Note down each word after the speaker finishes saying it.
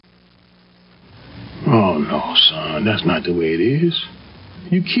no, son. That's not the way it is.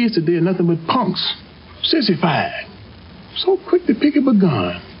 You kids today are nothing but punks. Sissified. So quick to pick up a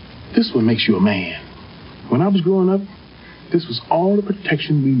gun. This is what makes you a man. When I was growing up, this was all the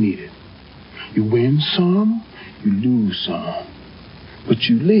protection we needed. You win some, you lose some. But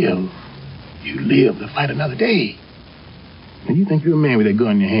you live. You live to fight another day. And you think you're a man with that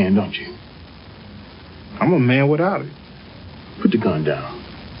gun in your hand, don't you? I'm a man without it. Put the gun down.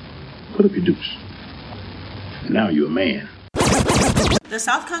 Put up your deuce. Now you're a man. The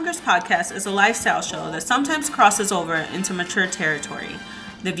South Congress podcast is a lifestyle show that sometimes crosses over into mature territory.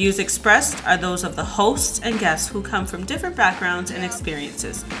 The views expressed are those of the hosts and guests who come from different backgrounds and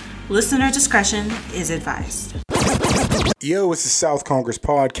experiences. Listener discretion is advised. Yo, it's the South Congress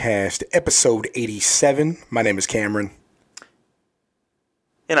podcast, episode 87. My name is Cameron.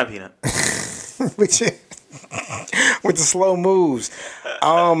 And I'm Peanut. With the slow moves.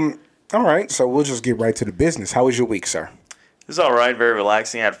 All right, so we'll just get right to the business. How was your week, sir? It was all right, very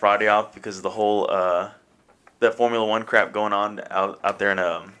relaxing. I had Friday off because of the whole that Formula One crap going on out there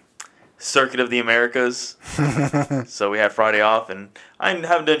in Circuit of the Americas. So we had Friday off, and I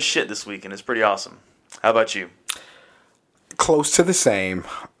haven't done shit this week, and it's pretty awesome. How about you? Close to the same.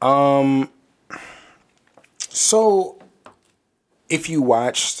 So if you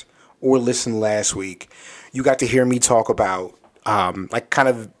watched or listened last week, you got to hear me talk about kind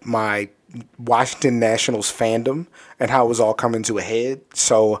of my Washington Nationals fandom and how it was all coming to a head.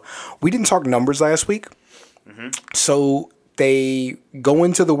 So we didn't talk numbers last week. Mm-hmm. So they go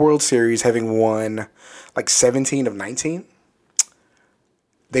into the World Series having won like 17 of 19.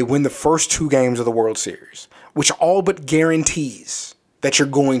 They win the first two games of the World Series, which all but guarantees that you're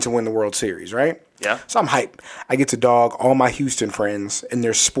going to win the World Series, right? Yeah. So I'm hyped. I get to dog all my Houston friends and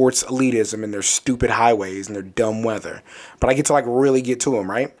their sports elitism and their stupid highways and their dumb weather. But I get to really get to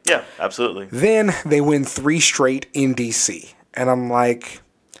them, right? Yeah, absolutely. Then they win 3 straight in D.C. And I'm like,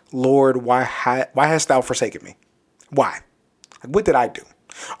 Lord, why hast thou forsaken me? Why? What did I do?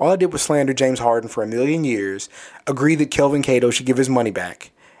 All I did was slander James Harden for a million years, agree that Kelvin Cato should give his money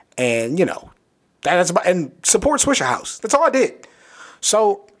back, and, and support Swishahouse. That's all I did.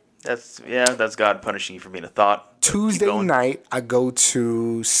 So That's God punishing you for being a thought. Tuesday night, I go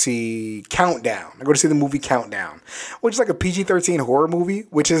to see Countdown. I go to see the movie Countdown, which is like a PG-13 horror movie,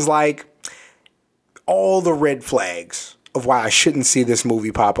 which is like all the red flags of why I shouldn't see this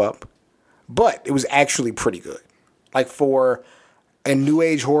movie pop up. But it was actually pretty good. Like for a new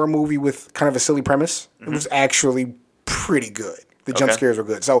age horror movie with kind of a silly premise, It was actually pretty good. The jump scares were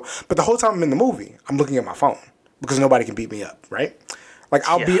good. So, but the whole time I'm in the movie, I'm looking at my phone because nobody can beat me up, right? Like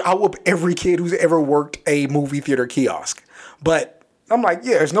I'll whoop every kid who's ever worked a movie theater kiosk. But I'm like,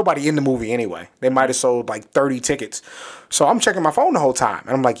 yeah, there's nobody in the movie anyway. They might have sold like 30 tickets. So I'm checking my phone the whole time.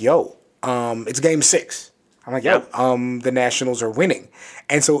 And I'm like, yo, it's game 6. I'm like, the Nationals are winning.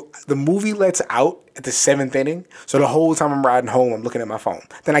 And so the movie lets out at the 7th inning. So the whole time I'm riding home, I'm looking at my phone.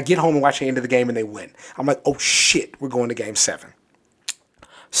 Then I get home and watch the end of the game and they win. I'm like, oh shit, we're going to game 7.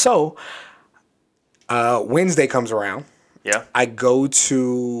 So Wednesday comes around. Yeah. I go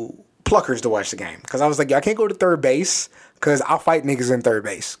to Pluckers to watch the game. Because I was like, I can't go to third base because I'll fight niggas in third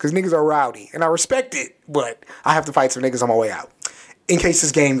base. Because niggas are rowdy. And I respect it. But I have to fight some niggas on my way out. In case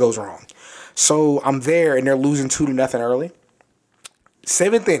this game goes wrong. So I'm there and they're losing 2-0 early.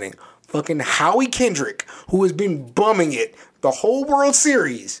 7th inning. Fucking Howie Kendrick, who has been bumming it the whole World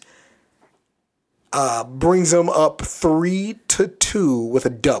Series, brings them up 3-2 with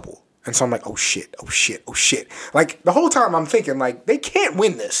a double. And so I'm like, oh shit. Like, the whole time I'm thinking, like, they can't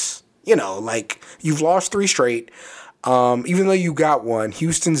win this. You've lost 3 straight. Even though you got one,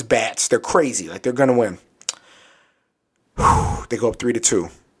 Houston's bats, they're crazy. Like, they're going to win. They go up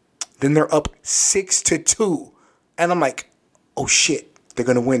 3-2. Then they're up 6-2. And I'm like, oh shit. They're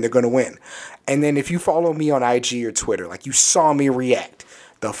going to win. And then if you follow me on IG or Twitter, like, you saw me react.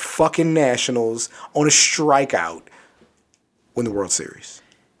 The fucking Nationals on a strikeout win the World Series.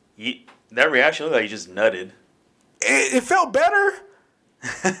 That reaction looked like you just nutted. It felt better.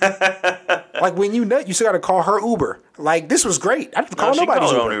 Like, when you nut, you still got to call her Uber. Like, this was great. I didn't call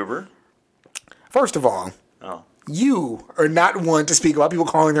nobody's Uber. First of all, you are not one to speak about people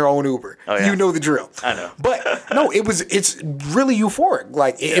calling their own Uber. Oh, yeah. You know the drill. I know. But no, it's really euphoric.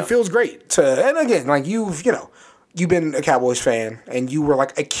 Like, it feels great and again, like, you've been a Cowboys fan and you were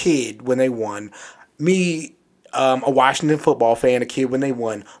like a kid when they won. Me, a Washington football fan, a kid when they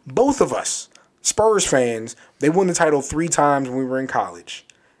won. Both of us, Spurs fans, they won the title 3 times when we were in college.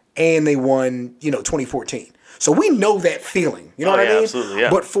 And they won, 2014. So we know that feeling. You know what I mean? Absolutely, yeah.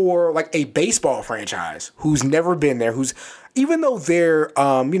 But for like a baseball franchise who's never been there, who's even though they're,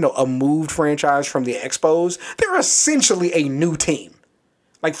 a moved franchise from the Expos, they're essentially a new team.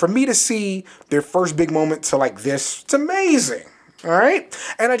 Like, for me to see their first big moment to like this, it's amazing. All right?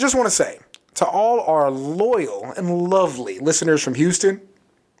 And I just want to say, to all our loyal and lovely listeners from Houston,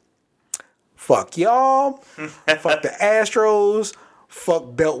 fuck y'all. Fuck the Astros.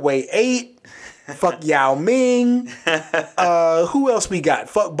 Fuck Beltway 8. Fuck Yao Ming. Who else we got?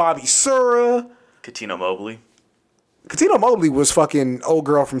 Fuck Bobby Sura. Katino Mobley. Katino Mobley was fucking old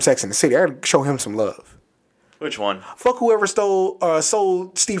girl from Sex and the City. I gotta show him some love. Which one? Fuck whoever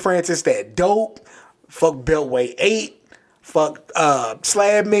sold Steve Francis that dope. Fuck Beltway 8. Fuck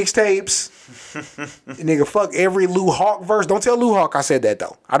Slab mixtapes. Nigga, fuck every Lou Hawk verse. Don't tell Lou Hawk I said that,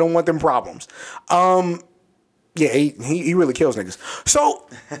 though. I don't want them problems. Yeah, he really kills niggas. So,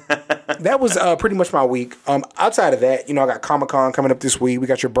 that was pretty much my week. Outside of that, I got Comic-Con coming up this week. We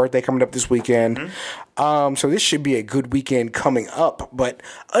got your birthday coming up this weekend. Mm-hmm. So, this should be a good weekend coming up. But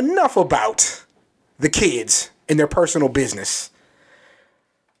enough about the kids and their personal business.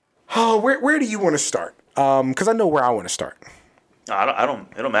 Oh, where do you want to start? Because I know where I want to start. I don't.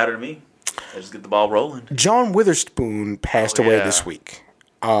 It don't matter to me. I just get the ball rolling. John Witherspoon passed away this week.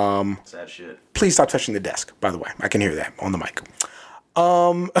 Sad shit. Please stop touching the desk, by the way. I can hear that on the mic.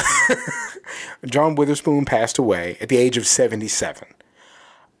 John Witherspoon passed away at the age of 77.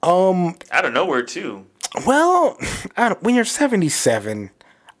 Out of nowhere, too. Well, when you're 77,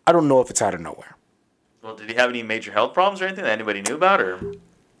 I don't know if it's out of nowhere. Well, did he have any major health problems or anything that anybody knew about, or?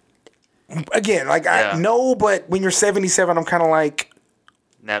 Again, I know, but when you're 77, I'm kind of like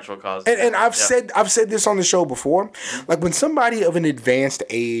natural causes. And I've said this on the show before. Mm-hmm. Like, when somebody of an advanced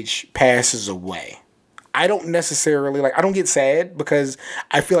age passes away, I don't necessarily I don't get sad because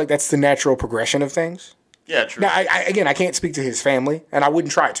I feel like that's the natural progression of things. Yeah, true. Now, I can't speak to his family, and I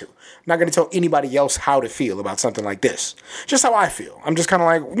wouldn't try to. I'm not going to tell anybody else how to feel about something like this. Just how I feel. I'm just kind of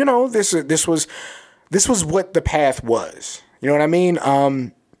like, this was what the path was. You know what I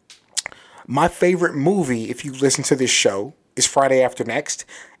mean? My favorite movie, if you listen to this show, is Friday After Next.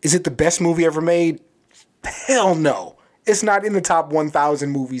 Is it the best movie ever made? Hell no. It's not in the top 1,000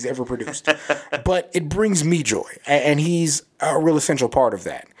 movies ever produced. But it brings me joy, and he's a real essential part of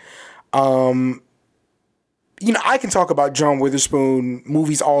that. I can talk about John Witherspoon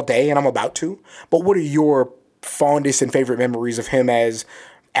movies all day, and I'm about to. But what are your fondest and favorite memories of him as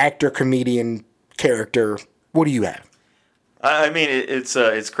actor, comedian, character? What do you have? I mean,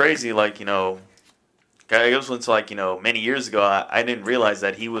 it's crazy. I guess it's many years ago, I didn't realize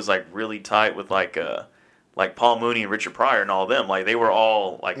that he was really tight with like Paul Mooney and Richard Pryor and all them. Like, they were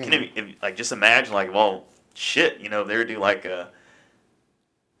all just imagine shit, they would do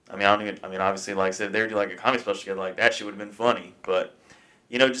obviously, like I said, they would do a comedy special together, that shit would have been funny. But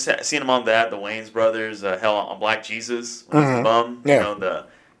just seeing them on that, the Wayans brothers, hell, on Black Jesus, when he's the bum,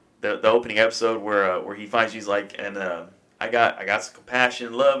 the opening episode where he finds Jesus I got some compassion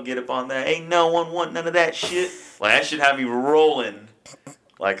and love. Get up on that. Ain't no one want none of that shit. That should have me rolling.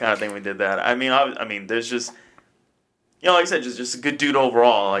 Kind of thing we did that. I mean, there's just, like I said, just a good dude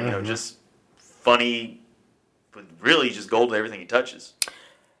overall. Just funny, but really just gold to everything he touches.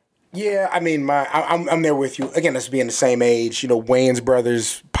 Yeah, I mean, I'm there with you. Again, us being the same age. Wayans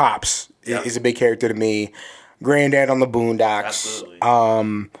brothers, Pops is a big character to me. Granddad on the Boondocks.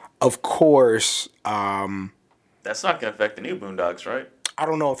 Absolutely. Of course. That's not going to affect the new Boondocks, right? I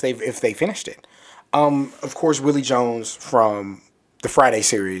don't know if they finished it. Of course, Willie Jones from the Friday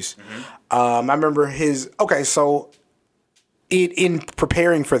series. Mm-hmm. I remember his. Okay, so in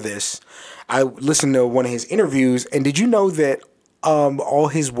preparing for this, I listened to one of his interviews, and did you know that all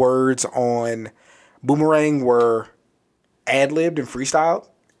his words on Boomerang were ad-libbed and freestyled?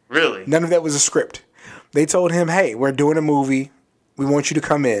 Really? None of that was a script. They told him, "Hey, we're doing a movie. We want you to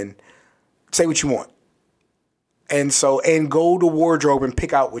come in. Say what you want." And go to wardrobe and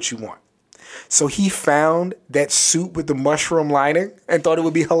pick out what you want. So he found that suit with the mushroom lining and thought it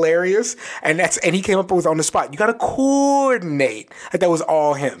would be hilarious. And he came up with on the spot, you got to coordinate. That was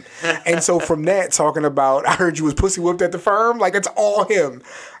all him. And so from that, talking about, I heard you was pussy whipped at the firm. That's all him.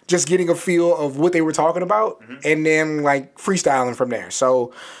 Just getting a feel of what they were talking about. Mm-hmm. And then freestyling from there.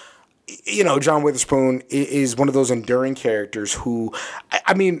 So, John Witherspoon is one of those enduring characters who,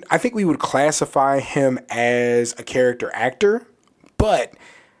 I think we would classify him as a character actor, but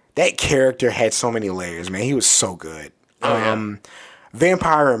that character had so many layers, man. He was so good. Oh, yeah.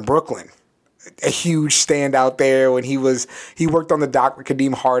 Vampire in Brooklyn, a huge standout there when he worked on the dock with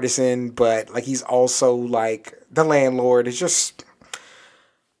Kadeem Hardison, but he's also the landlord.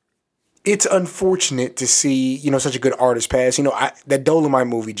 It's unfortunate to see, such a good artist pass. That Dolomite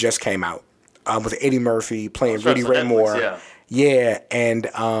movie just came out. with Eddie Murphy playing That's right, Rudy it's Ray on Netflix, Moore. yeah. Yeah, and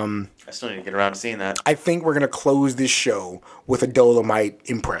I still need to get around to seeing that. I think we're gonna close this show with a Dolomite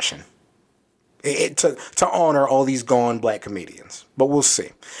impression. To honor all these gone black comedians. But we'll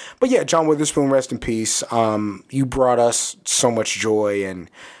see. But yeah, John Witherspoon, rest in peace. You brought us so much joy, and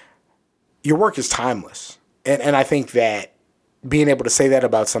your work is timeless. And I think that being able to say that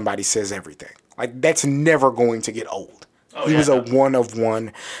about somebody says everything. Like, that's never going to get old. Oh, He yeah, was a no. one of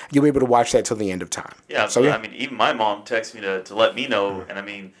one. You'll be able to watch that till the end of time. Yeah, So, yeah. I mean, even my mom texted me to let me know, and I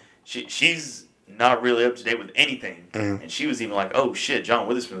mean, she's not really up to date with anything, and she was even like, "Oh shit, John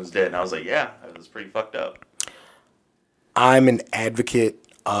Witherspoon was dead," and I was like, "Yeah, it was pretty fucked up." I'm an advocate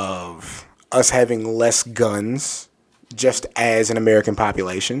of us having less guns just as an American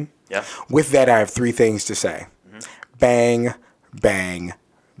population. Yeah. With that, I have three things to say. Bang, bang,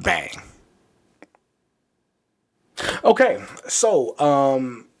 bang. Okay, so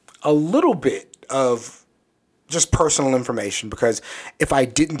a little bit of just personal information, because if I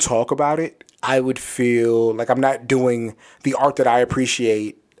didn't talk about it, I would feel like I'm not doing the art that I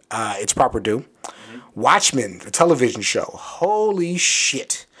appreciate its proper due. Watchmen, the television show. Holy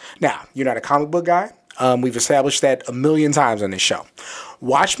shit. Now, you're not a comic book guy. We've established that a million times on this show.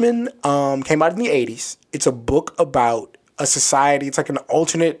 Watchmen came out in the 80s. It's a book about a society. It's like an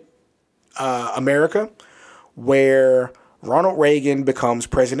alternate America where Ronald Reagan becomes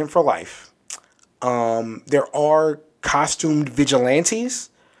president for life. There are costumed vigilantes,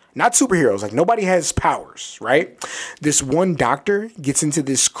 not superheroes. Like, nobody has powers, right? This one doctor gets into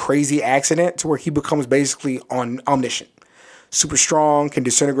this crazy accident to where he becomes basically omniscient. Super strong, can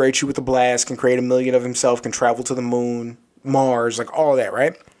disintegrate you with a blast, can create 1 million of himself, can travel to the moon, Mars, like all that,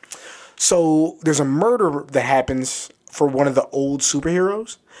 right? So there's a murder that happens for one of the old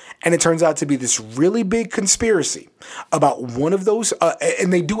superheroes, and it turns out to be this really big conspiracy about one of those,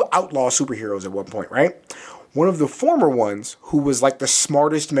 and they do outlaw superheroes at one point, right? One of the former ones, who was like the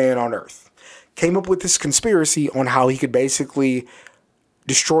smartest man on earth, came up with this conspiracy on how he could basically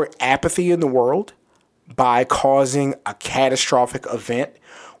destroy apathy in the world by causing a catastrophic event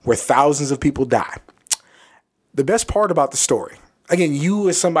where thousands of people die. The best part about the story, again, you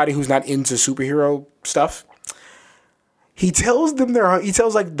as somebody who's not into superhero stuff, he tells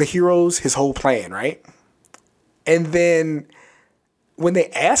like the heroes his whole plan, right? And then when they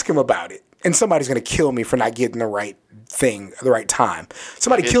ask him about it, and somebody's going to kill me for not getting the right thing at the right time.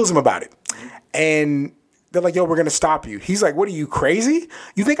 Somebody kills him about it. And they're like, yo, we're going to stop you. He's like, what are you, crazy?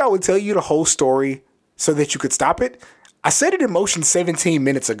 You think I would tell you the whole story so that you could stop it? I set it in motion 17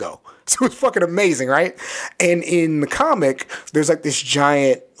 minutes ago. So it's fucking amazing, right? And in the comic, there's like this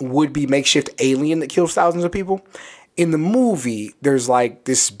giant would-be makeshift alien that kills thousands of people. In the movie, there's like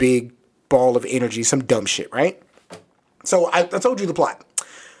this big ball of energy, some dumb shit, right? So I told you the plot.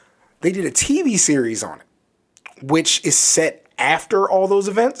 They did a TV series on it, which is set after all those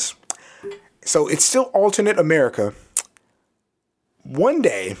events. So it's still alternate America. One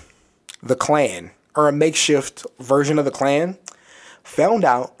day, the Klan, or a makeshift version of the Klan, found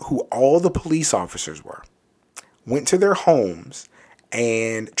out who all the police officers were, went to their homes,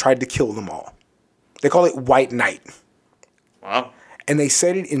 and tried to kill them all. They call it White Night. Wow. And they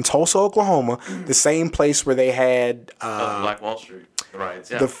set it in Tulsa, Oklahoma, the same place where they had Black Wall Street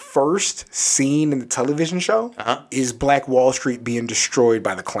riots. Yeah. the first scene in the television show is Black Wall Street being destroyed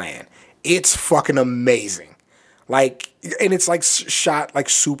by the Klan. It's fucking amazing. Like, and it's like shot like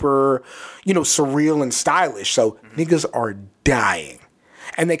super, surreal and stylish. So niggas are dying.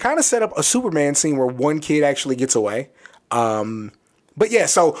 And they kind of set up a Superman scene where one kid actually gets away. But yeah,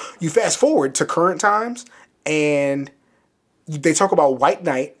 so you fast forward to current times, and they talk about White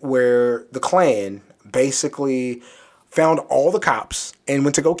Night, where the Klan basically found all the cops and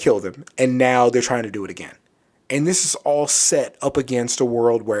went to go kill them, and now they're trying to do it again. And this is all set up against a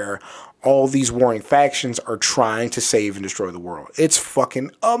world where all these warring factions are trying to save and destroy the world. It's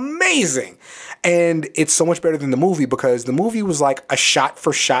fucking amazing. And it's so much better than the movie, because the movie was like a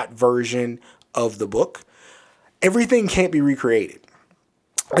shot-for-shot version of the book. Everything can't be recreated.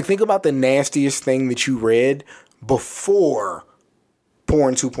 Like, think about the nastiest thing that you read before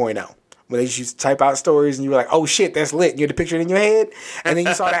Porn 2.0. When they used to type out stories and you were like, oh shit, that's lit. And you had to picture it in your head. And then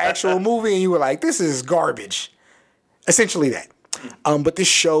you saw the actual movie and you were like, this is garbage. Essentially that. But this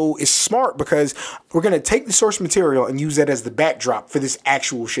show is smart because we're going to take the source material and use that as the backdrop for this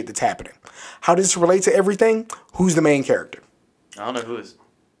actual shit that's happening. How does this relate to everything? Who's the main character? I don't know who is.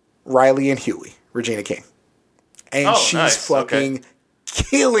 Riley and Huey, Regina King. And she's nice. fucking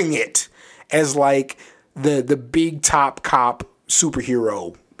killing it as like the big top cop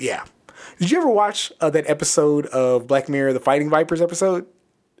superhero. Yeah. Did you ever watch that episode of Black Mirror, the Fighting Vipers episode?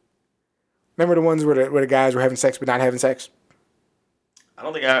 Remember the ones where the guys were having sex but not having sex? I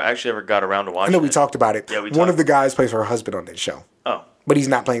don't think I actually ever got around to I watching know we it. talked about it. Yeah, we One talked. of the guys plays her husband on that show. Oh. But he's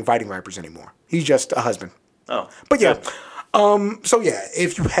not playing Fighting Vipers anymore. He's just a husband. Oh. But yeah. Good. So yeah,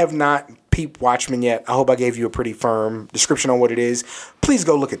 if you have not peeped Watchmen yet, I hope I gave you a pretty firm description on what it is. Please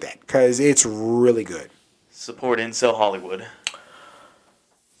go look at that because it's really good. Support Incel Hollywood.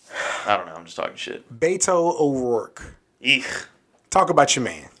 I don't know. I'm just talking shit. Beto O'Rourke. Eek. Talk about your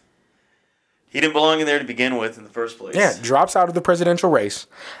man. He didn't belong in there to begin with in the first place. Yeah, drops out of the presidential race.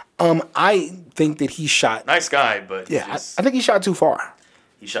 I think that he shot. Nice guy, but Yeah, I think he shot too far.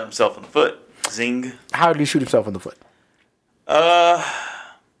 he shot himself in the foot. Zing. How did he shoot himself in the foot?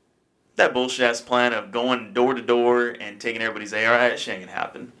 That bullshit ass plan of going door to door and taking everybody's AR, that shit ain't gonna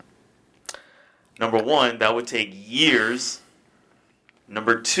happen. Number one, that would take years.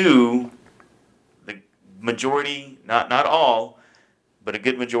 Number two, the majority, not all, but a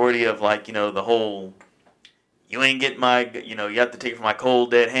good majority of the whole, you ain't getting my, you have to take it from my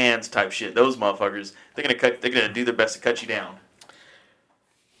cold dead hands type shit. Those motherfuckers, they're gonna do their best to cut you down.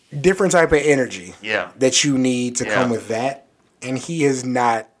 Different type of energy. Yeah. That you need to come Yeah. with that, and he has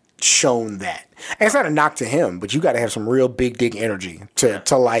not shown that. And it's not a knock to him, but you got to have some real big dick energy to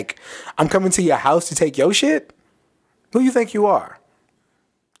like, I'm coming to your house to take your shit. Who you think you are?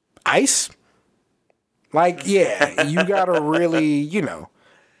 Ice? Like, yeah, you gotta really,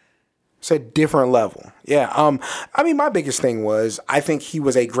 it's a different level. Yeah. I mean, my biggest thing was I think he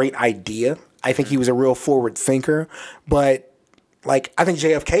was a great idea. I think he was a real forward thinker, but like I think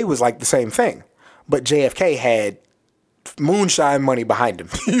JFK was like the same thing. But JFK had moonshine money behind him.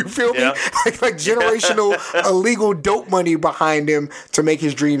 You feel Yeah. me? Like generational illegal dope money behind him to make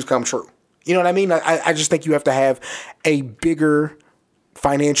his dreams come true. You know what I mean? I just think you have to have a bigger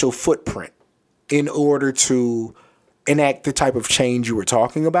financial footprint in order to enact the type of change you were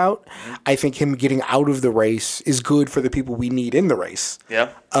talking about. I think him getting out of the race is good for the people we need in the race. Yeah.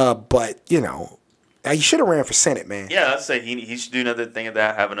 But, he should have ran for Senate, man. Yeah, I'd say he should do another thing of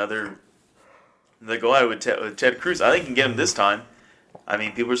that, have another go at it with Ted Cruz. I think he can get him this time. I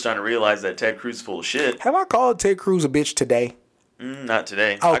mean, people are starting to realize that Ted Cruz is full of shit. Have I called Ted Cruz a bitch today? Not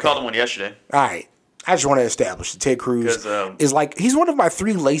today. I Okay. called him one yesterday. All right. I just want to establish that Ted Cruz 'Cause, is like, he's one of my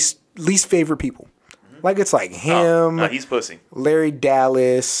three least favorite people. Like, it's like him, Oh, no, he's pussy. Larry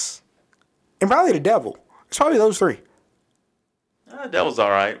Dallas, and probably the devil. It's probably those three. Devil's all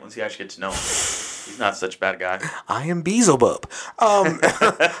right once you actually get to know him. He's not such a bad guy. I am Beelzebub.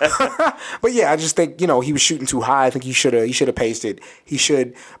 But yeah, I just think, he was shooting too high. I think he should have paced it. He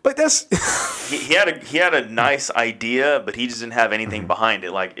should, but that's He had a nice idea, but he just didn't have anything behind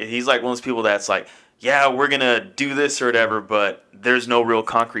it. Like he's like one of those people that's like, yeah, we're gonna do this or whatever, but there's no real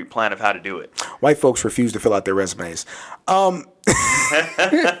concrete plan of how to do it. white folks refuse to fill out their resumes. All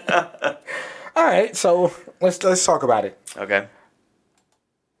right, so let's talk about it. Okay.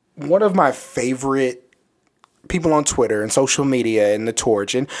 One of my favorite people on Twitter and social media and the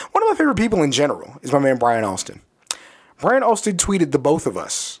Torch, and one of my favorite people in general is my man Brian Austin. Brian Austin tweeted the both of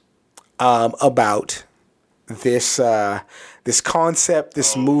us about this concept,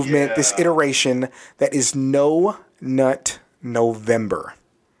 this movement, this iteration that is No Nut November.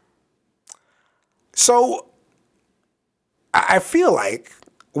 So I feel like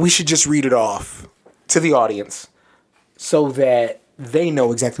we should just read it off to the audience so that they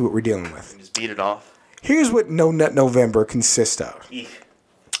know exactly what we're dealing with. Just beat it off. Here's what No Nut November consists of. Eek.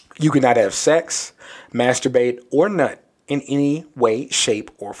 You cannot have sex, masturbate, or nut in any way, shape,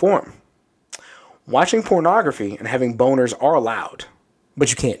 or form. Watching pornography and having boners are allowed, but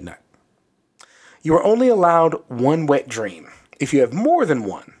you can't nut. You are only allowed one wet dream. If you have more than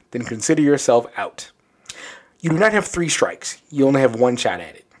one, then consider yourself out. You do not have 3 strikes. You only have 1 shot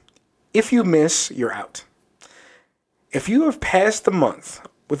at it. If you miss, you're out. If you have passed the month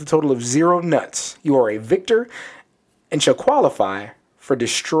with a total of 0 nuts, you are a victor and shall qualify for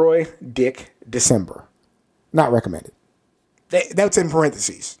Destroy Dick December. Not recommended. That's in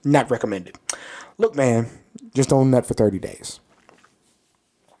parentheses. Not recommended. Look, man, just don't nut for 30 days.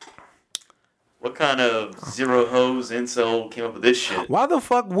 What kind of zero hose incel came up with this shit? Why the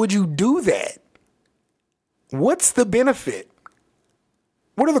fuck would you do that? What's the benefit?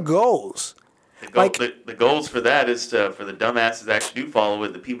 What are the goals? The goals for that is for the dumbasses that actually do follow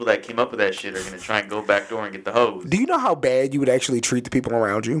it. The people that came up with that shit are going to try and go back door and get the hose. Do you know how bad you would actually treat the people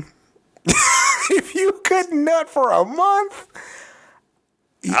around you? If you could nut for a month?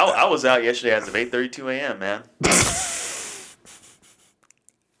 I was out yesterday as of 8:32 a.m., man.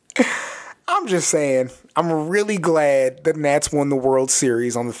 I'm just saying, I'm really glad the Nats won the World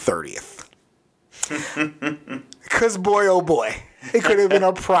Series on the 30th. Because boy, oh boy. It could have been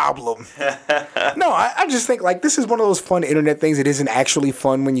a problem. No, I just think like this is one of those fun internet things that isn't actually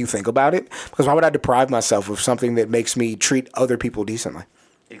fun when you think about it. Because why would I deprive myself of something that makes me treat other people decently?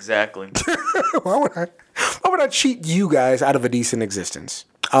 Exactly. Why would I cheat you guys out of a decent existence?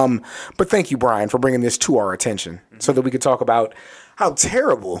 But thank you, Brian, for bringing this to our attention so that we could talk about how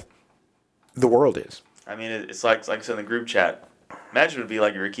terrible the world is. I mean, it's like I said in the group chat. Imagine it would be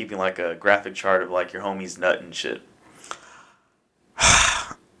like you were keeping like a graphic chart of like your homie's nut and shit.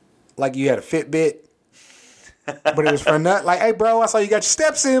 Like you had a Fitbit, but it was for a nut. Like, hey, bro, I saw you got your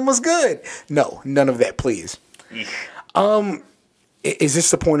steps in. What's good? No, none of that, please. Is this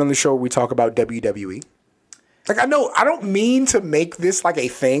the point on the show where we talk about WWE? Like, I know I don't mean to make this like a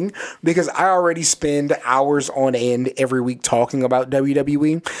thing because I already spend hours on end every week talking about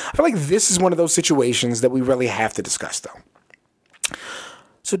WWE. I feel like this is one of those situations that we really have to discuss, though.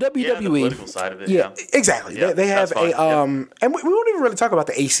 So WWE, the political side of it, yeah, exactly. Yeah, they have a and we won't even really talk about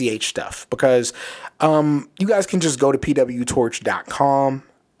the ACH stuff because you guys can just go to pwtorch.com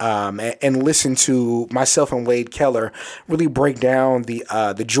and listen to myself and Wade Keller really break down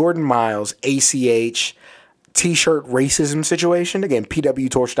the Jordan Miles ACH T-shirt racism situation. Again,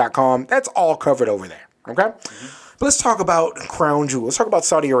 pwtorch.com. That's all covered over there. Okay, but let's talk about Crown Jewel. Let's talk about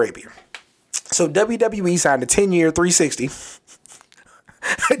Saudi Arabia. So WWE signed a 10-year, $360.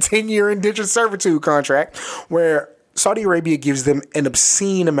 A 10-year indentured servitude contract where Saudi Arabia gives them an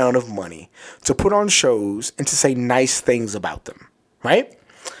obscene amount of money to put on shows and to say nice things about them, right?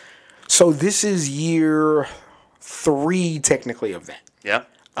 So this is year 3 technically of that. Yeah.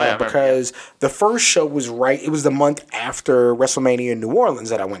 Because the first show was it was the month after WrestleMania in New Orleans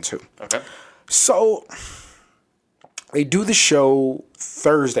that I went to. Okay. So they do the show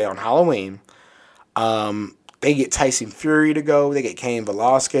Thursday on Halloween. They get Tyson Fury to go. They get Cain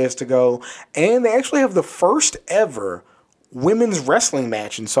Velasquez to go. And they actually have the first ever women's wrestling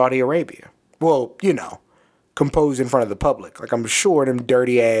match in Saudi Arabia. Well, you know, composed in front of the public. Like, I'm sure them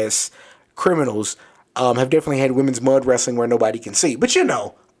dirty-ass criminals have definitely had women's mud wrestling where nobody can see. But, you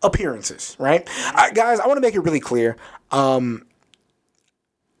know, appearances, right? Guys, I want to make it really clear. As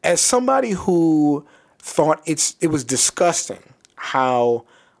somebody who thought it was disgusting how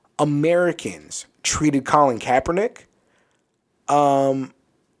Americans treated Colin Kaepernick, to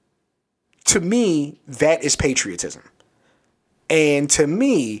me, that is patriotism. And to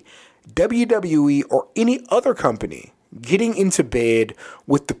me, WWE or any other company getting into bed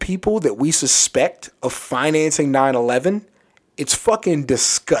with the people that we suspect of financing 9/11, it's fucking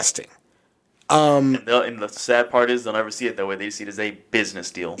disgusting. And the sad part is they'll never see it that way. They see it as a business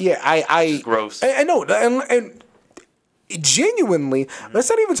deal. Yeah, It's gross. I know, and genuinely, let's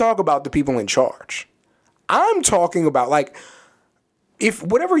not even talk about the people in charge. I'm talking about, like, if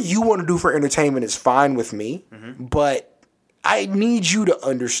whatever you want to do for entertainment is fine with me, but I need you to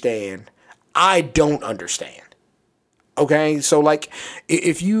understand, I don't understand. Okay? So, like,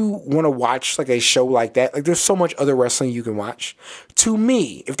 if you want to watch, like, a show like that, like, there's so much other wrestling you can watch. To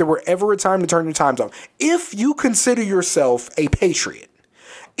me, if there were ever a time to turn your times on, if you consider yourself a patriot,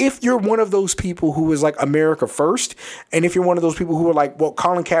 if you're one of those people who is like America first, and if you're one of those people who are like, well,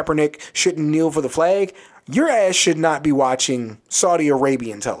 Colin Kaepernick shouldn't kneel for the flag, your ass should not be watching Saudi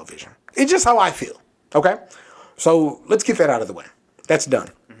Arabian television. It's just how I feel. Okay? So let's get that out of the way. That's done.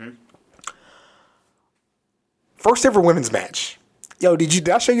 First ever women's match. Yo, did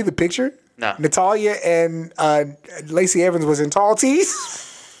I show you the picture? No. Natalya and Lacey Evans was in tall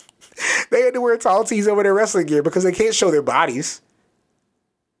tees. They had to wear tall tees over their wrestling gear because they can't show their bodies.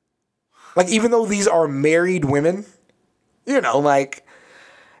 Like, even though these are married women, you know, like,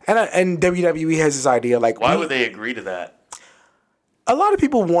 and WWE has this idea, like, why would they agree to that? A lot of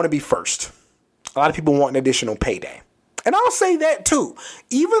people want to be first. A lot of people want an additional payday. And I'll say that too,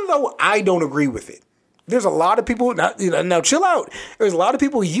 even though I don't agree with it. There's a lot of people, now chill out. There's a lot of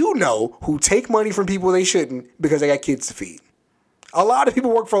people you know who take money from people they shouldn't because they got kids to feed. A lot of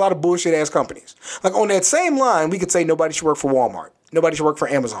people work for a lot of bullshit ass companies. Like, on that same line, we could say nobody should work for Walmart. Nobody should work for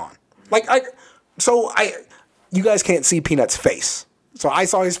Amazon. You guys can't see Peanut's face. So I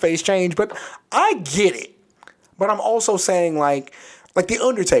saw his face change, but I get it. But I'm also saying, like The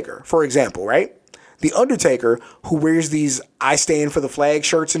Undertaker, for example, right? The Undertaker, who wears these I Stand for the Flag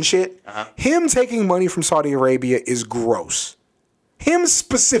shirts and shit, him taking money from Saudi Arabia is gross. Him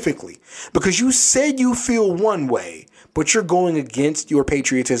specifically. Because you said you feel one way, but you're going against your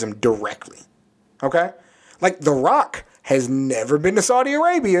patriotism directly. Okay? Like, The Rock has never been to Saudi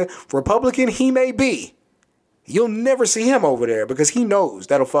Arabia, Republican he may be. You'll never see him over there because he knows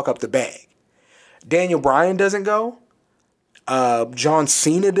that'll fuck up the bag. Daniel Bryan doesn't go. John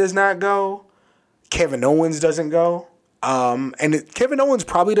Cena does not go. Kevin Owens doesn't go. Kevin Owens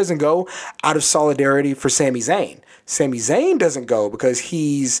probably doesn't go out of solidarity for Sami Zayn. Sami Zayn doesn't go because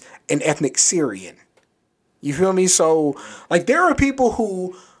he's an ethnic Syrian. You feel me? So, like, there are people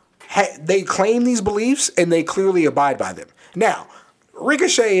who they claim these beliefs and they clearly abide by them. Now,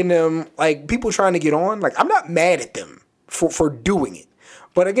 Ricochet and them, like, people trying to get on, like, I'm not mad at them for doing it.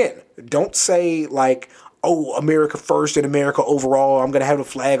 But again, don't say, like, oh, America first and America overall, I'm going to have a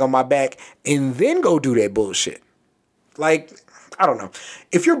flag on my back, and then go do that bullshit. Like, I don't know.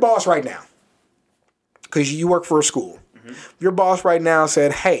 If your boss right now, because you work for a school, your boss right now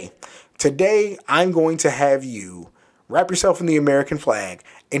said, hey, today I'm going to have you wrap yourself in the American flag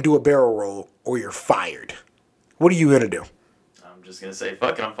and do a barrel roll or you're fired. What are you going to do? I'm just going to say,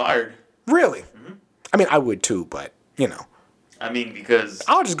 fuck it, I'm fired. Really? Mm-hmm. I mean, I would too, but, you know. I mean, because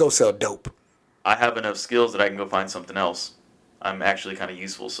I'll just go sell dope. I have enough skills that I can go find something else. I'm actually kind of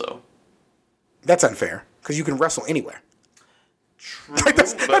useful, so. That's unfair, because you can wrestle anywhere. True,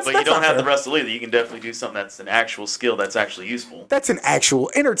 but you don't have to wrestle either. You can definitely do something that's an actual skill that's actually useful. That's an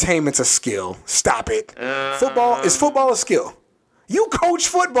actual, entertainment's a skill. Stop it. Is football a skill? You coach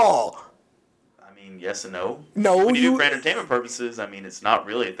football. I mean, yes and no. No, when you do it for entertainment purposes, I mean, it's not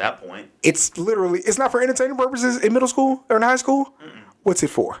really at that point. It's not for entertainment purposes in middle school or in high school? Mm-mm. What's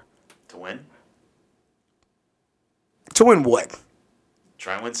it for? To win. To win what?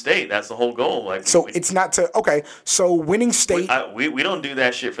 Try and win state. That's the whole goal. Like, so it's not to, okay, so winning state. We don't do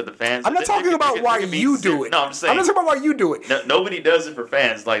that shit for the fans. I'm not talking about why you do it. No, I'm just saying. I'm not talking about why you do it. No, nobody does it for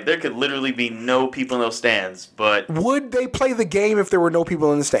fans. Like, there could literally be no people in those stands, but. Would they play the game if there were no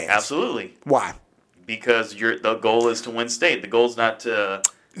people in the stands? Absolutely. Why? Because the goal is to win state. The goal is not to.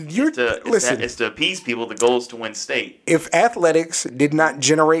 It's to appease people. The goal is to win state. If athletics did not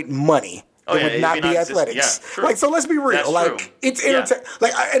generate money, it would not be athletics. Yeah, like, so let's be real. That's like, true. It's entertaining.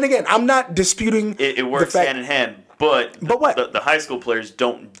 Like, and again, I'm not disputing. It works hand in hand. But what? The high school players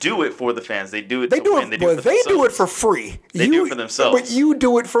don't do it for the fans. They do it. They do it for free. They do it for themselves. But you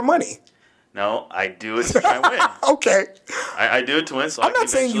do it for money. No, I do it to try and win. Okay. I do it to win. So I'm not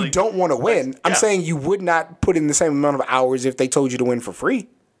saying you don't want to win. I'm saying you would not put in the same amount of hours if they told you to win for free.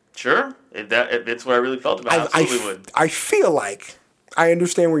 Sure. It's what I really felt about it. I absolutely would. I feel like I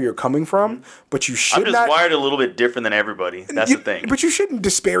understand where you're coming from, but you should not. I'm just wired a little bit different than everybody. That's the thing. But you shouldn't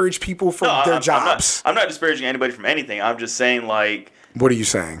disparage people for their jobs. I'm not disparaging anybody from anything. I'm just saying, like. What are you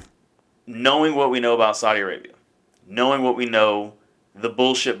saying? Knowing what we know about Saudi Arabia, knowing what we know, the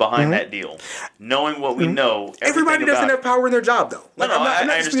bullshit behind that deal, knowing what we know. Everybody doesn't have power in their job, though. Like, no, I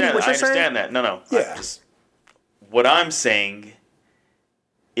understand that. I understand that. No. Yeah. What I'm saying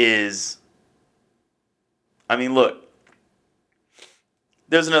is, I mean, look.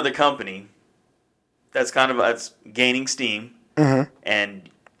 There's another company that's gaining steam, and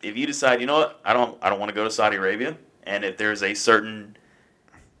if you decide, you know what, I don't want to go to Saudi Arabia, and if there's a certain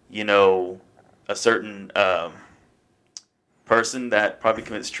person that probably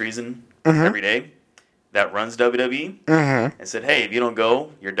commits treason every day that runs WWE, and said, hey, if you don't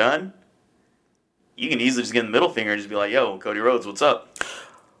go, you're done. You can easily just get the middle finger and just be like, yo, Cody Rhodes, what's up?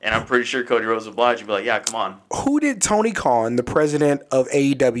 And I'm pretty sure Cody Rhodes would oblige and be like, yeah, come on. Who did Tony Khan, the president of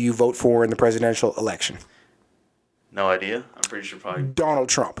AEW, vote for in the presidential election? No idea. I'm pretty sure probably Donald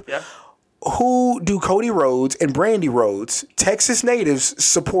Trump. Yeah. Who do Cody Rhodes and Brandy Rhodes, Texas natives,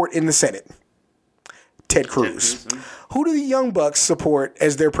 support in the Senate? Ted Cruz. Who do the Young Bucks support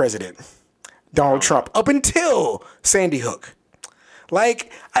as their president? Donald Trump. Up until Sandy Hook.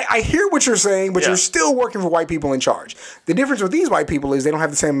 Like, I hear what you're saying, but you're still working for white people in charge. The difference with these white people is they don't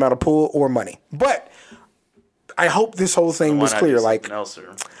have the same amount of pull or money. But I hope this whole thing was clear. Like,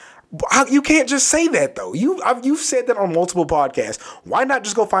 you can't just say that, though. You've said that on multiple podcasts. Why not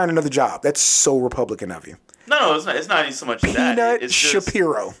just go find another job? That's so Republican of you. No, it's not even so much that. Peanut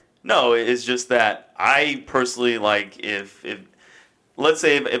Shapiro. No, it's just that I personally, like, if let's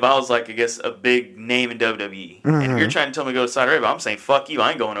say if I was, like, I guess, a big name in WWE, and you're trying to tell me to go to Saudi Arabia, I'm saying, fuck you, I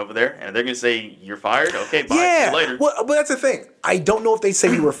ain't going over there. And they're going to say, you're fired? Okay, bye, see you later. Well, but that's the thing. I don't know if they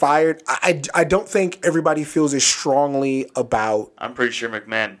say you were fired. I don't think everybody feels as strongly about... I'm pretty sure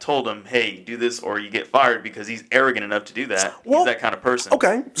McMahon told him, hey, do this or you get fired, because he's arrogant enough to do that. He's that kind of person.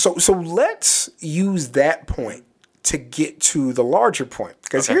 Okay, so let's use that point to get to the larger point.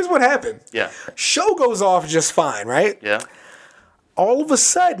 Because here's what happened. Yeah. Show goes off just fine, right? Yeah. All of a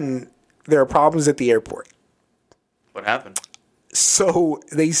sudden, there are problems at the airport. What happened? So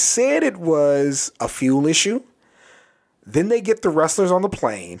they said it was a fuel issue. Then they get the wrestlers on the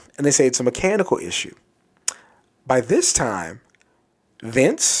plane, and they say it's a mechanical issue. By this time,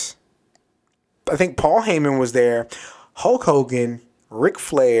 Vince, I think Paul Heyman was there, Hulk Hogan, Ric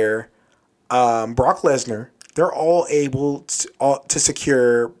Flair, Brock Lesnar, they're all able to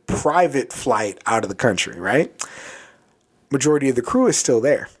secure private flight out of the country, right? Majority of the crew is still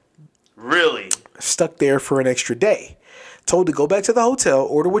there. Really? Stuck there for an extra day. Told to go back to the hotel,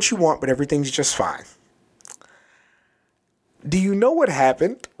 order what you want, but everything's just fine. Do you know what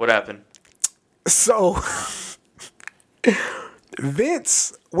happened? What happened? So,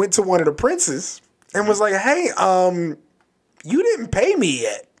 Vince went to one of the princes and was like, hey, you didn't pay me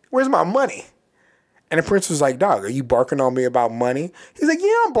yet. Where's my money? And the prince was like, dog, are you barking on me about money? He's like,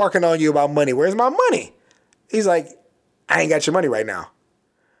 yeah, I'm barking on you about money. Where's my money? He's like, I ain't got your money right now.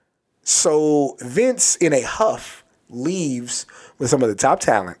 So Vince, in a huff, leaves with some of the top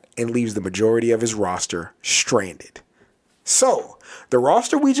talent and leaves the majority of his roster stranded. So the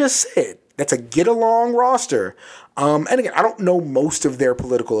roster we just said, that's a get-along roster. And again, I don't know most of their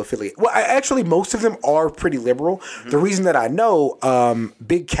political affiliate. Well, actually, most of them are pretty liberal. Mm-hmm. The reason that I know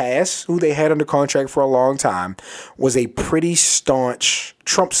Big Cass, who they had under contract for a long time, was a pretty staunch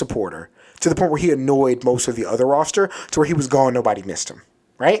Trump supporter to the point where he annoyed most of the other roster to where he was gone, nobody missed him,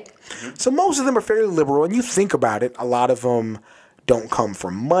 right? Mm-hmm. So most of them are fairly liberal, and you think about it, a lot of them don't come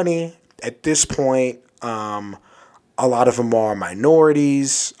from money at this point. A lot of them are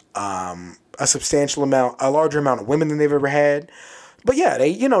minorities. A larger amount of women than they've ever had. But yeah,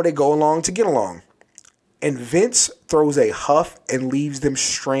 they go along to get along. And Vince throws a huff and leaves them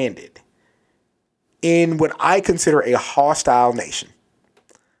stranded in what I consider a hostile nation.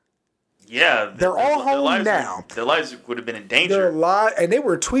 Yeah. They're all home now. Their lives would have been in danger. And they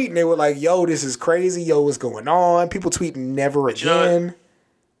were tweeting. They were like, yo, this is crazy. Yo, what's going on? People tweeting never again.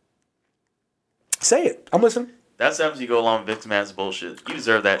 Say it. I'm listening. That's happens you go along with Vince McMahon's bullshit. You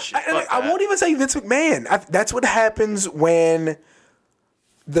deserve that shit. I won't even say Vince McMahon. That's what happens when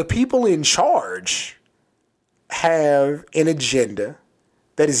the people in charge have an agenda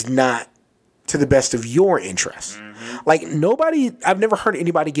that is not to the best of your interests. Mm-hmm. Like I've never heard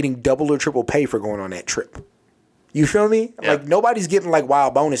anybody getting double or triple pay for going on that trip. You feel me? Yeah. Like nobody's getting like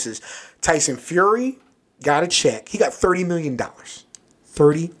wild bonuses. Tyson Fury got a check. He got $30 million.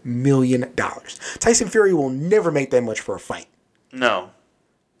 $30 million. Tyson Fury will never make that much for a fight. No.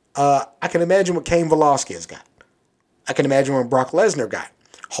 I can imagine what Cain Velasquez got. I can imagine what Brock Lesnar got.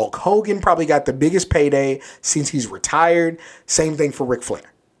 Hulk Hogan probably got the biggest payday since he's retired. Same thing for Ric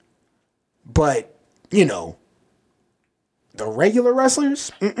Flair. But, the regular wrestlers,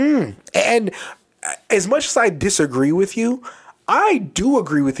 And as much as I disagree with you, I do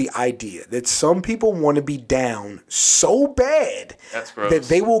agree with the idea that some people want to be down so bad that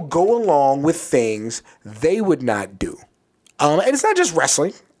they will go along with things they would not do. And it's not just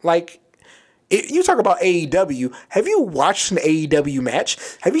wrestling. Like, you talk about AEW. Have you watched an AEW match?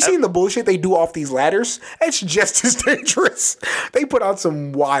 Have you seen the bullshit they do off these ladders? It's just as dangerous. They put out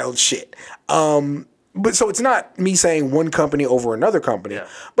some wild shit. But so it's not me saying one company over another company,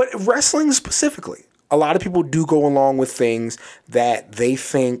 but wrestling specifically. A lot of people do go along with things that they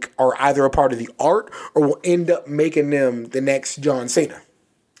think are either a part of the art or will end up making them the next John Cena.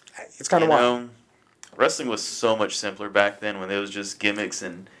 It's kind of wild. Wrestling was so much simpler back then when there was just gimmicks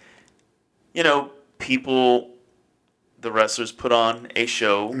and, people, the wrestlers put on a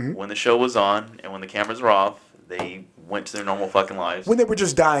show when the show was on, and when the cameras were off, they went to their normal fucking lives. When they were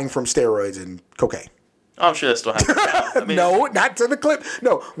just dying from steroids and cocaine. Oh, I'm sure that still happens now. No, not to the clip.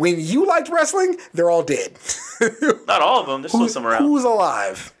 No, when you liked wrestling, they're all dead. Not all of them. There's still some around. Who's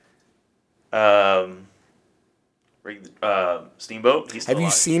alive? Steamboat. He's still Have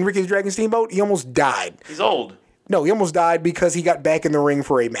you seen Ricky the Dragon Steamboat? He almost died. He's old. No, he almost died because he got back in the ring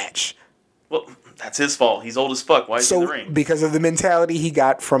for a match. Well, that's his fault. He's old as fuck. Why is he in the ring? Because of the mentality he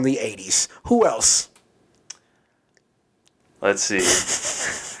got from the 80s. Who else? Let's see.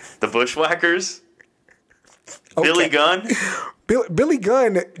 The Bushwhackers. Okay. Billy Gunn. Billy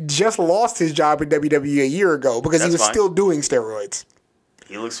Gunn just lost his job in WWE a year ago because he was still doing steroids.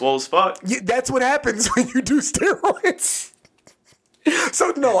 He looks swole as fuck. Yeah, that's what happens when you do steroids.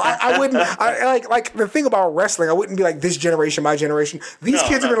 So no, I wouldn't. Like the thing about wrestling, I wouldn't be like this generation, my generation. These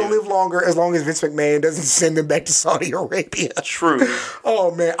kids are going to live longer as long as Vince McMahon doesn't send them back to Saudi Arabia. True.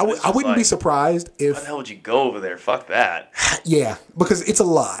 Oh man, I wouldn't be surprised if. Why the hell would you go over there? Fuck that. Yeah, because it's a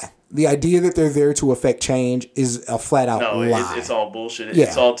lie. The idea that they're there to affect change is a flat out lie. It's all bullshit.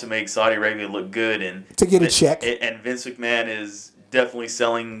 It's all to make Saudi Arabia look good and to get a check. And Vince McMahon is definitely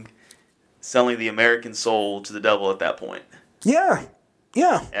selling the American soul to the devil at that point. Yeah.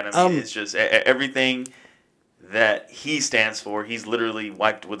 And I mean, it's just everything that he stands for. He's literally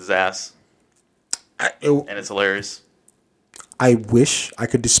wiped with his ass, and it's hilarious. I wish I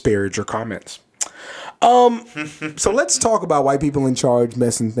could disparage your comments. So let's talk about white people in charge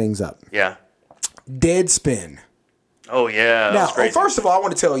messing things up. Yeah. Deadspin. Oh yeah. That Now, was crazy. first of all, I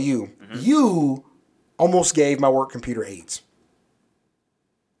want to tell you, you almost gave my work computer AIDS.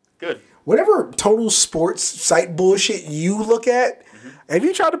 Good. Whatever total sports site bullshit you look at, have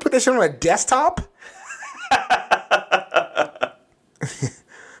you tried to put that shit on a desktop?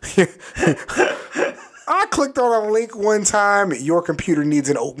 I clicked on a link one time. Your computer needs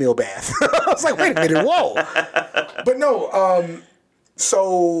an oatmeal bath. I was like, wait a minute, whoa. But no,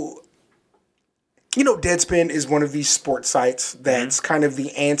 so, you know, Deadspin is one of these sports sites that's kind of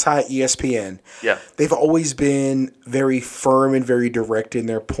the anti-ESPN. Yeah. They've always been very firm and very direct in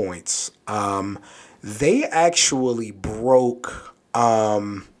their points. They actually broke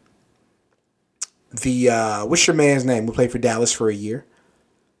what's your man's name who played for Dallas for a year?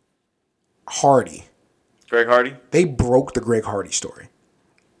 Hardy. Greg Hardy. They broke the Greg Hardy story.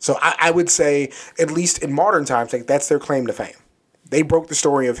 So I would say, at least in modern times, like that's their claim to fame. They broke the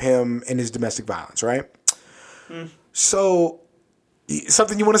story of him and his domestic violence, right? So,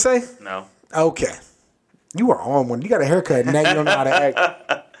 something you want to say? No. Okay. You are on one. You got a haircut, and now you don't know how to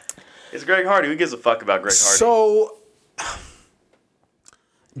act. It's Greg Hardy. Who gives a fuck about Greg Hardy? So,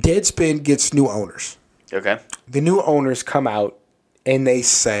 Deadspin gets new owners. Okay. The new owners come out and they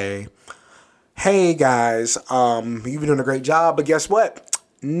say, hey guys, you've been doing a great job, but guess what?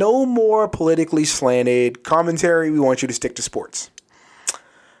 No more politically slanted commentary. We want you to stick to sports.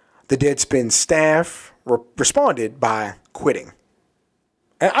 The Deadspin staff responded by quitting.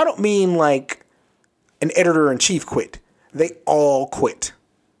 And I don't mean like an editor-in-chief quit. They all quit.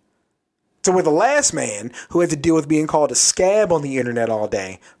 So we're the last man who had to deal with being called a scab on the internet all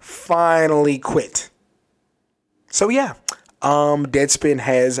day finally quit. So yeah, Deadspin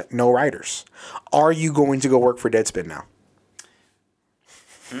has no writers. Are you going to go work for Deadspin now?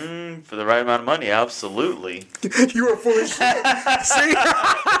 For the right amount of money, absolutely. You are full of shit. See?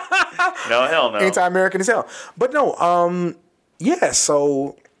 No, hell no. Anti-American as hell. But no, yeah,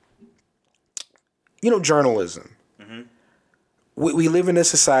 so, you know, journalism. We live in a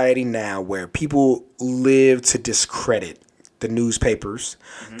society now where people live to discredit the newspapers.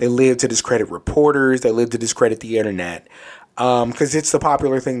 They live to discredit reporters. They live to discredit the internet. Because it's the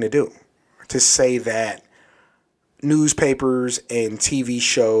popular thing to do. To say that newspapers and TV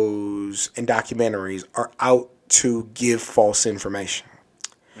shows and documentaries are out to give false information.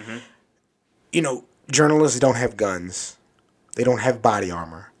 You know, journalists don't have guns. They don't have body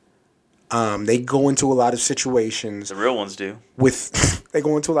armor. They go into a lot of situations. The real ones do. They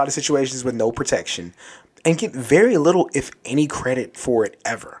go into a lot of situations with no protection and get very little, if any, credit for it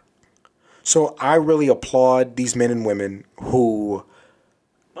ever. So I really applaud these men and women who...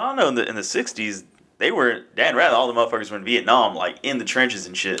 Well, I don't know, in the 60s, Dan Rather, all the motherfuckers were in Vietnam, like, in the trenches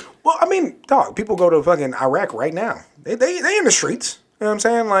and shit. Well, I mean, dog, people go to fucking Iraq right now. They in the streets. You know what I'm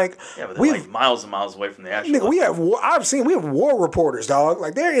saying? Like, yeah, but they're like miles and miles away from the actual... Nigga, we have war reporters, dog.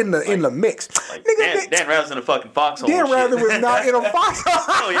 Like, they're in the mix. Like, nigga, Dan Rather's in a fucking foxhole Dan and shit. Rather was not in a foxhole.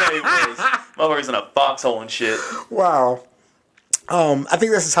 Oh, yeah, he was. Motherfuckers in a foxhole and shit. Wow. I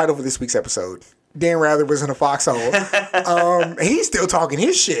think that's the title for this week's episode. Dan Rather was in a foxhole. He's still talking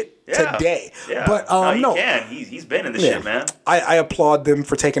his shit today. Yeah. But no, he can. He's been in this shit, man. I applaud them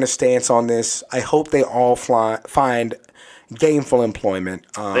for taking a stance on this. I hope they all find gainful employment.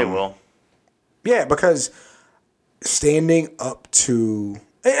 They will. Yeah, because standing up to...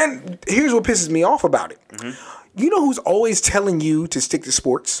 And here's what pisses me off about it. You know who's always telling you to stick to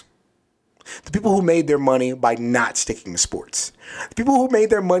sports? The people who made their money by not sticking to sports. The people who made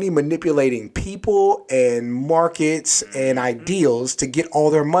their money manipulating people and markets and ideals to get all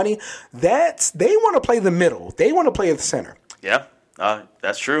their money. They want to play the middle. They want to play at the center. Yeah,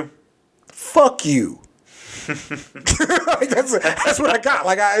 that's true. Fuck you. Like, that's what I got.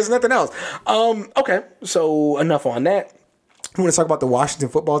 Like, there's nothing else. Okay, so enough on that. You want to talk about the Washington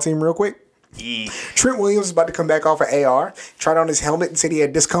football team real quick? Trent Williams is about to come back off of AR. Tried on his helmet and said he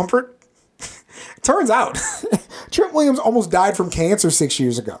had discomfort. Turns out, Trent Williams almost died from cancer 6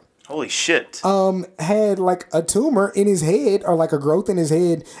 years ago. Holy shit. Had like a tumor in his head or like a growth in his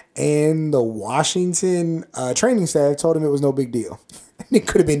head, and the Washington training staff told him it was no big deal. It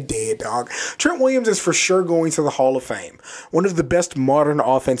could have been dead, dog. Trent Williams is for sure going to the Hall of Fame. One of the best modern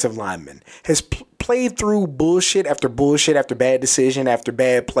offensive linemen. Has played through bullshit after bullshit, after bad decision, after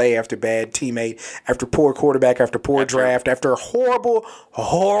bad play, after bad teammate, after poor quarterback, after poor draft, after a horrible,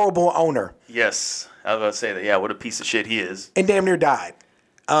 horrible owner. Yes. I was about to say that. Yeah, what a piece of shit he is. And damn near died.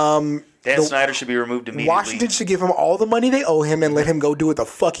 Dan Snyder should be removed immediately. Washington should give him all the money they owe him and let him go do what the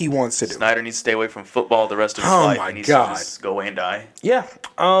fuck he wants to do. Snyder needs to stay away from football the rest of his life. My he needs God. to just go away and die. Yeah.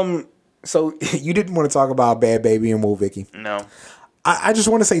 So you didn't want to talk about Bad Baby and Wool Vicky. No. I just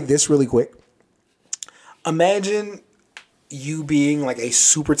want to say this really quick. Imagine you being like a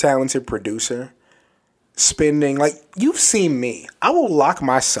super talented producer, spending, like, you've seen me. I will lock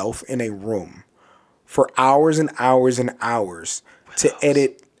myself in a room for hours and hours and hours to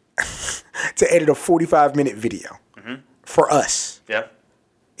edit a 45-minute video for us. Yeah.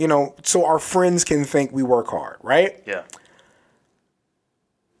 You know, so our friends can think we work hard, right? Yeah.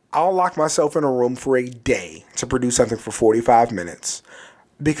 I'll lock myself in a room for a day to produce something for 45 minutes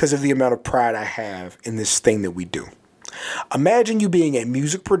because of the amount of pride I have in this thing that we do. Imagine you being a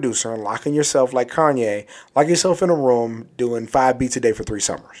music producer and locking yourself, like Kanye, lock yourself in a room doing 5 beats a day for 3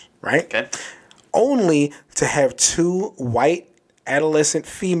 summers, right? Okay. Only to have 2 white adolescent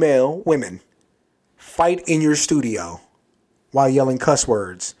female women fight in your studio while yelling cuss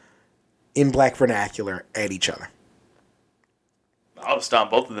words in black vernacular at each other. I'll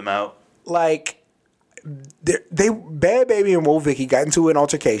stomp both of them out. Like, Bad Baby and Woah Vicky got into an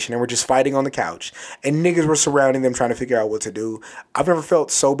altercation and were just fighting on the couch, and niggas were surrounding them trying to figure out what to do. I've never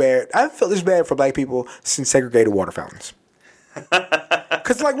felt so bad. I've felt this bad for black people since segregated water fountains.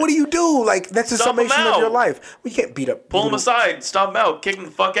 Because, like, what do you do? Like, that's the Stomp 'em summation of out. your life. We can't beat up. Pull them aside, stomp them out, kick them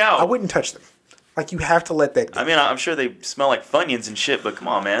the fuck out. I wouldn't touch them. Like, you have to let that go. I mean, I'm sure they smell like Funyuns and shit, but come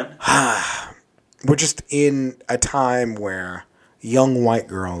on, man. We're just in a time where young white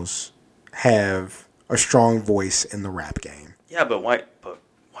girls have a strong voice in the rap game. Yeah, but white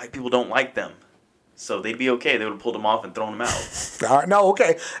people don't like them. So they'd be okay. They would have pulled them off and thrown them out. All right, no,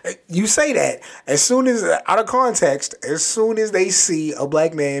 okay. You say that. As soon as, out of context, as soon as they see a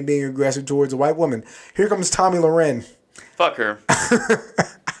black man being aggressive towards a white woman, here comes Tommy Loren. Fuck her.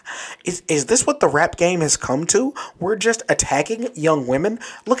 Is this what the rap game has come to? We're just attacking young women?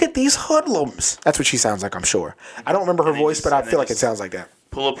 Look at these hoodlums. That's what she sounds like, I'm sure. I don't remember her voice, but I feel like it sounds like that.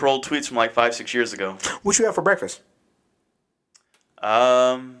 Pull up her old tweets from like 5-6 years ago. What you have for breakfast?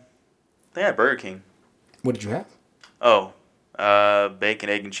 I think I had Burger King. What did you have? Oh, bacon,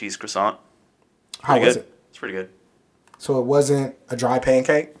 egg, and cheese croissant. How was it? It's pretty good. So it wasn't a dry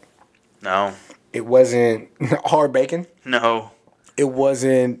pancake? No. It wasn't hard bacon? No. It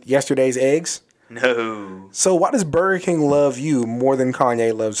wasn't yesterday's eggs? No. So why does Burger King love you more than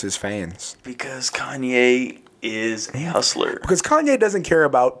Kanye loves his fans? Because Kanye is a hustler. Because Kanye doesn't care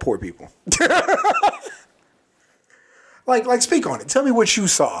about poor people. Like, speak on it. Tell me what you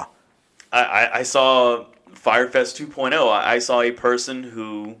saw. I saw Firefest 2.0. I saw a person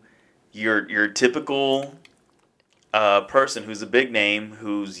who, your typical person who's a big name,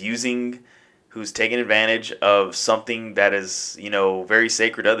 who's taking advantage of something that is, very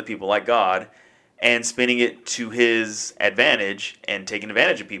sacred to other people like God, and spinning it to his advantage and taking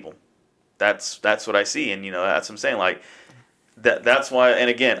advantage of people. That's what I see, and that's what I'm saying. Like that's why. And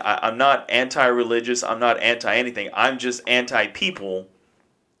again, I'm not anti-religious. I'm not anti-anything. I'm just anti-people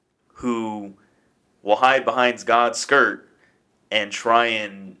who will hide behind God's skirt and try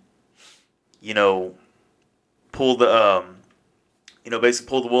and pull the basically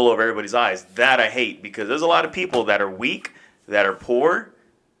pull the wool over everybody's eyes. That I hate, because there's a lot of people that are weak, that are poor,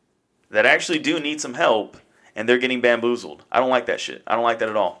 that actually do need some help, and they're getting bamboozled. I don't like that shit. I don't like that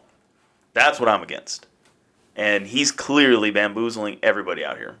at all. That's what I'm against. And he's clearly bamboozling everybody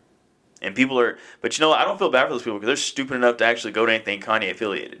out here. And people are... But I don't feel bad for those people because they're stupid enough to actually go to anything Kanye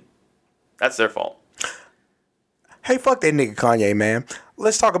affiliated. That's their fault. Hey, fuck that nigga Kanye, man.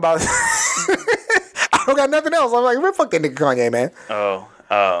 Let's talk about... I don't got nothing else. I'm like, man, fuck that nigga Kanye, man. Oh,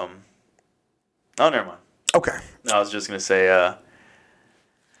 never mind. Okay. No, I was just going to say...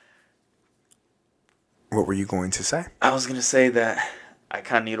 What were you going to say? I was going to say that I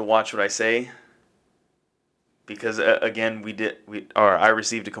kind of need to watch what I say. Because, again, I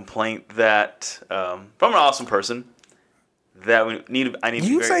received a complaint that from an awesome person that I need to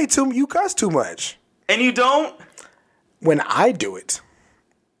You say you cuss too much. And you don't? When I do it,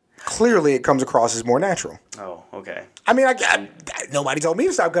 clearly it comes across as more natural. Oh, okay. I mean, nobody told me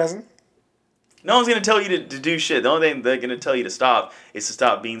to stop cussing. No one's going to tell you to do shit. The only thing they're going to tell you to stop is to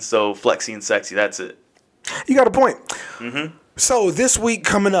stop being so flexy and sexy. That's it. You got a point. Mm-hmm. So this week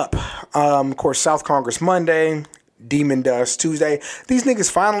coming up, of course, South Congress Monday, Demon Dust Tuesday. These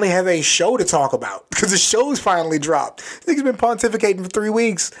niggas finally have a show to talk about because the show's finally dropped. Niggas been pontificating for 3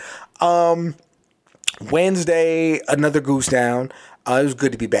 weeks. Wednesday, another Goose Down. It was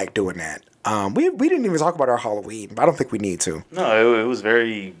good to be back doing that. We didn't even talk about our Halloween, but I don't think we need to. No, it was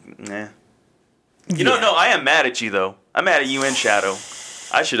very... No, I am mad at you, though. I'm mad at you and Shadow.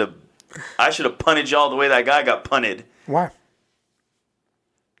 I should have punted y'all the way that guy got punted. Why?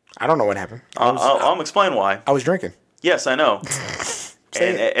 I don't know what happened. I'll explain why. I was drinking. Yes, I know.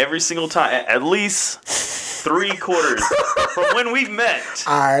 And every single time, at least 3 quarters from when we've met.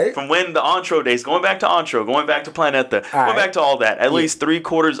 All right. From when the Ontro days, going back to Ontro, going back to Planeta, going back to all that. At least 3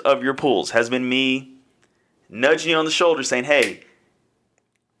 quarters of your pulls has been me nudging you on the shoulder, saying, "Hey,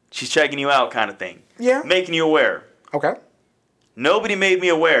 she's checking you out," kind of thing. Yeah. Making you aware. Okay. Nobody made me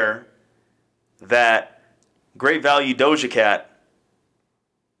aware that Great Value Doja Cat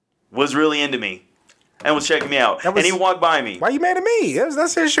was really into me and was checking me out. And he walked by me. Why you mad at me?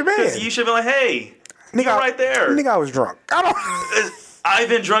 That's his shit, man. You should be like, "Hey, nigga, you're right there." Nigga, I was drunk. I've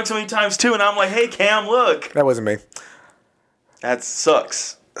been drunk so many times too, and I'm like, "Hey, Cam, look." That wasn't me. That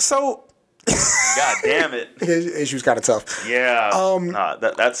sucks. So. God damn it. His issue's kind of tough. Yeah.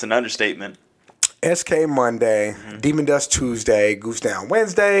 That's an understatement. SK Monday, Demon Dust Tuesday, Goose Down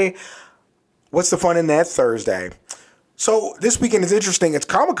Wednesday. What's the fun in that Thursday? So this weekend is interesting. It's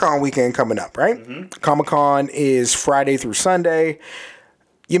Comic-Con weekend coming up, right? Comic-Con is Friday through Sunday.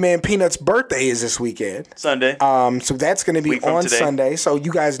 Your man Peanut's birthday is this weekend. Sunday. So that's going to be on Sunday. So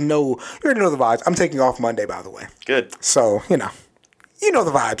you guys know, you already know the vibes. I'm taking off Monday, by the way. Good. So, you know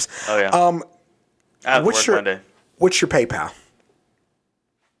the vibes. Oh, yeah. I have to work Monday. What's your PayPal?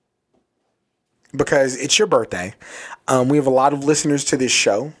 Because it's your birthday. We have a lot of listeners to this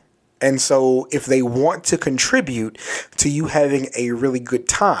show. And so if they want to contribute to you having a really good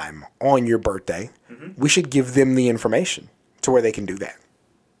time on your birthday, we should give them the information to where they can do that.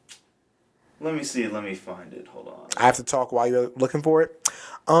 Let me see. Let me find it. Hold on. I have to talk while you're looking for it.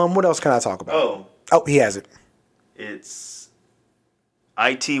 What else can I talk about? Oh, he has it. It's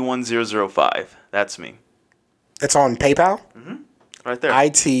IT1005. That's me. It's on PayPal? Right there.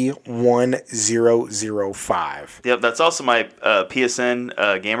 IT1005. Yep, that's also my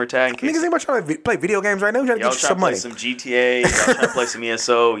PSN gamer tag. Niggas ain't about trying to play video games right now. We're trying to get you some money. Y'all trying to play some GTA. Y'all trying to play some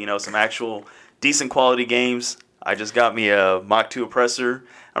ESO. Some actual decent quality games. I just got me a Mach 2 oppressor.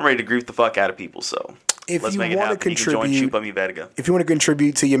 I'm ready to grief the fuck out of people. So let's make it happen. You can join Chupa Mi Verga. If you want to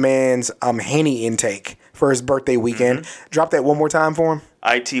contribute to your man's Haney intake for his birthday weekend, drop that one more time for him.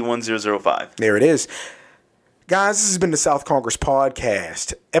 IT1005. There it is. Guys, this has been the South Congress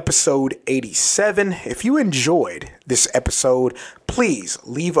Podcast, episode 87. If you enjoyed this episode, please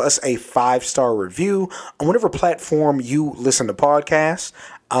leave us a 5-star review on whatever platform you listen to podcasts.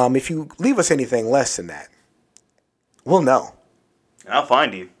 If you leave us anything less than that, we'll know. I'll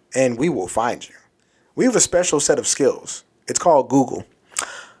find you. And we will find you. We have a special set of skills. It's called Google.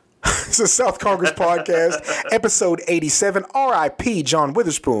 It's the South Congress Podcast, episode 87. R.I.P. John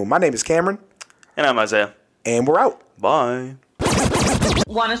Witherspoon. My name is Cameron. And I'm Isaiah. And we're out. Bye.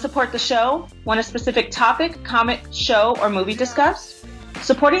 Want to support the show? Want a specific topic, comic, show, or movie discussed?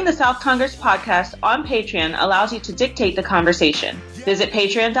 Supporting the South Congress Podcast on Patreon allows you to dictate the conversation. Visit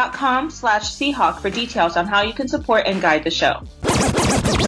patreon.com/Seahawk for details on how you can support and guide the show.